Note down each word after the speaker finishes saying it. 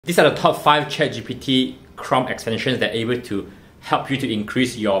These are the top 5 ChatGPT Chrome extensions that are able to help you to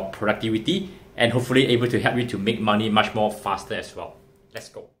increase your productivity and hopefully able to help you to make money much more faster as well. Let's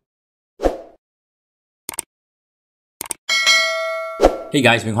go. Hey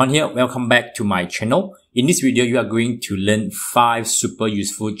guys, Ming Hon here. Welcome back to my channel. In this video, you are going to learn 5 super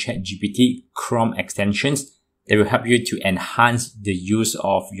useful ChatGPT Chrome extensions that will help you to enhance the use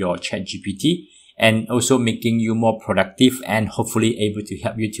of your ChatGPT and also making you more productive and hopefully able to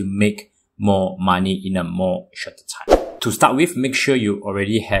help you to make more money in a more shorter time. To start with, make sure you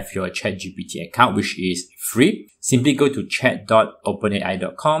already have your ChatGPT account, which is free. Simply go to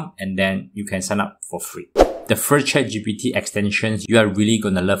chat.openai.com and then you can sign up for free. The first ChatGPT extension, you are really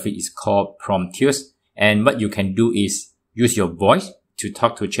gonna love it, is called Prometheus. And what you can do is use your voice to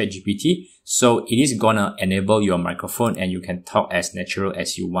talk to ChatGPT. So it is gonna enable your microphone and you can talk as natural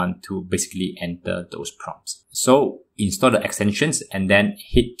as you want to basically enter those prompts. So install the extensions and then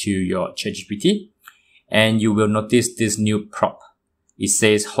hit to your ChatGPT and you will notice this new prompt. It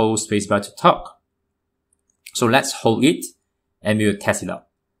says hold spacebar to talk. So let's hold it and we will test it out.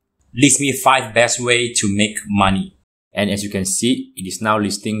 List me 5 best ways to make money. And as you can see, it is now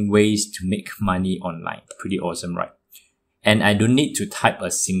listing ways to make money online. Pretty awesome, right? And I don't need to type a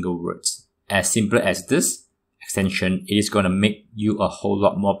single word. As simple as this extension, it is going to make you a whole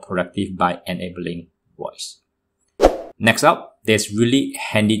lot more productive by enabling voice. Next up, there's really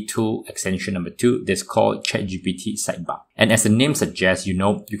handy tool extension number 2 that's called ChatGPT sidebar. And as the name suggests,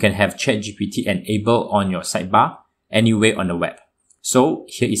 you can have ChatGPT enabled on your sidebar anywhere on the web. So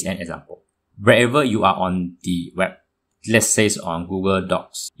here is an example. Wherever you are on the web, let's say it's on Google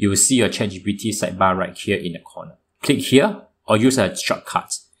Docs, you will see your ChatGPT sidebar right here in the corner. Click here or use a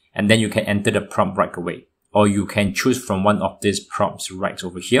shortcut and then you can enter the prompt right away. Or you can choose from one of these prompts right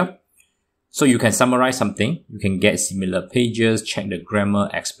over here. So you can summarize something, you can get similar pages, check the grammar,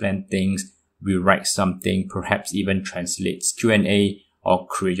 explain things, rewrite something, perhaps even translate Q&A or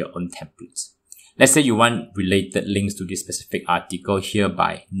create your own templates. Let's say you want related links to this specific article here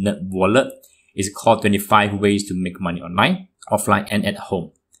by NerdWallet. It's called 25 Ways to Make Money Online, Offline and at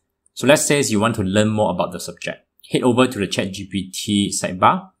Home. So let's say you want to learn more about the subject. Head over to the ChatGPT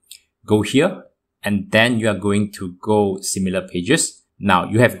sidebar, go here, and then you are going to go similar pages. Now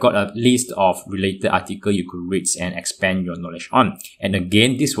you have got a list of related articles you could read and expand your knowledge on. And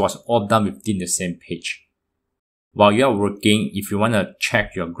again, this was all done within the same page. While you are working, if you want to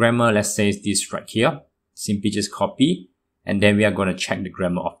check your grammar, let's say this right here, simply just copy, and then we are going to check the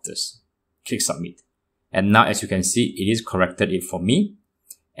grammar of this. Click submit. And now as you can see, it is corrected it for me.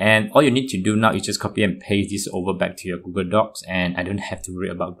 And all you need to do now is just copy and paste this over back to your Google Docs and I don't have to worry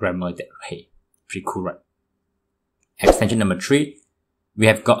about grammar that way. Pretty cool, right? Extension number 3, we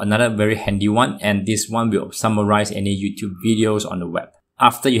have got another very handy one, and this one will summarize any YouTube videos on the web.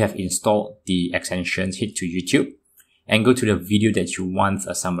 After you have installed the extensions, hit to YouTube and go to the video that you want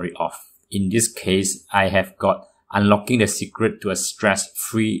a summary of. In this case, I have got Unlocking the Secret to a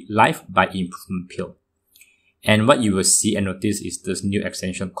Stress-Free Life by Improvement Pill. And what you will see and notice is this new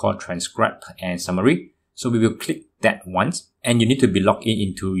extension called Transcribe and Summary. So we will click that once and you need to be logged in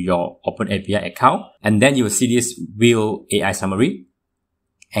into your OpenAPI account. And then you will see this Real AI Summary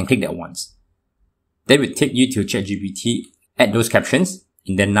and click that once. That will take you to ChatGPT, add those captions,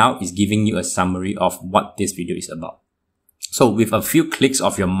 and then now it's giving you a summary of what this video is about. So with a few clicks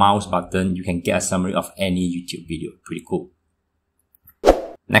of your mouse button, you can get a summary of any YouTube video. Pretty cool.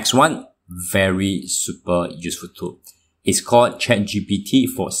 Next one, very super useful tool. It's called ChatGPT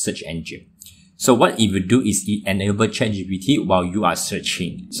for Search Engine. So what it will do is it enable ChatGPT while you are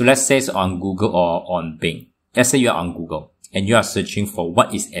searching. So let's say it's on Google or on Bing. Let's say you are on Google and you are searching for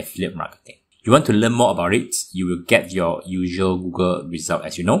what is affiliate marketing. You want to learn more about it, you will get your usual Google result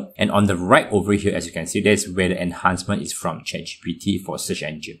as you know. And on the right over here, as you can see, that's where the enhancement is from ChatGPT for Search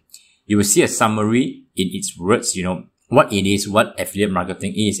Engine. You will see a summary in its words, what it is, what affiliate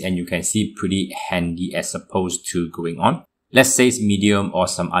marketing is, and you can see pretty handy as opposed to going on. Let's say it's Medium or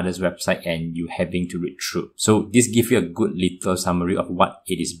some other's website and you having to read through. So this gives you a good little summary of what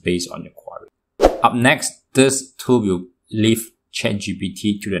it is based on your query. Up next, this tool will lift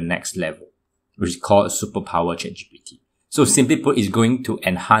ChatGPT to the next level, which is called Superpower ChatGPT. So simply put, it's going to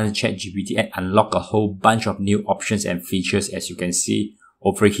enhance ChatGPT and unlock a whole bunch of new options and features as you can see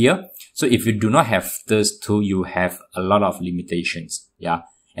over here. So if you do not have this tool, you have a lot of limitations. Yeah.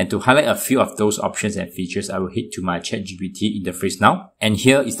 And to highlight a few of those options and features, I will hit to my ChatGPT interface now. And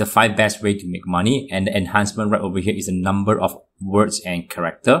here is the 5 best way to make money. And the enhancement right over here is the number of words and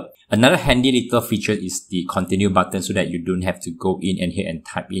character. Another handy little feature is the continue button so that you don't have to go in and here and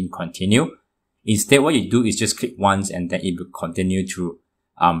type in continue. Instead, what you do is just click once and then it will continue to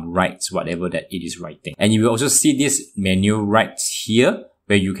write whatever that it is writing. And you will also see this menu right here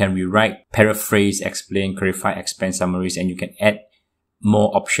where you can rewrite, paraphrase, explain, clarify, expand summaries, and you can add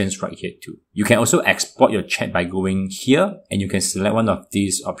more options right here too. You can also export your chat by going here and you can select one of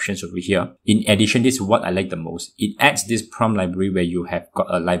these options over here. In addition, this is what I like the most. It adds this prompt library where you have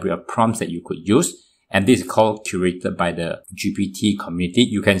got a library of prompts that you could use. And this is called curated by the GPT community.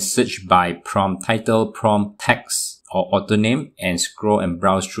 You can search by prompt title, prompt text, or author name and scroll and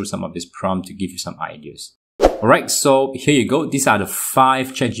browse through some of this prompt to give you some ideas. Alright, so here you go. These are the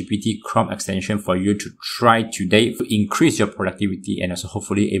 5 ChatGPT Chrome extensions for you to try today to increase your productivity and also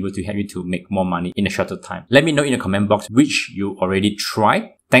hopefully able to help you to make more money in a shorter time. Let me know in the comment box which you already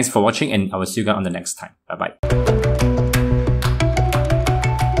tried. Thanks for watching and I will see you guys on the next time. Bye bye.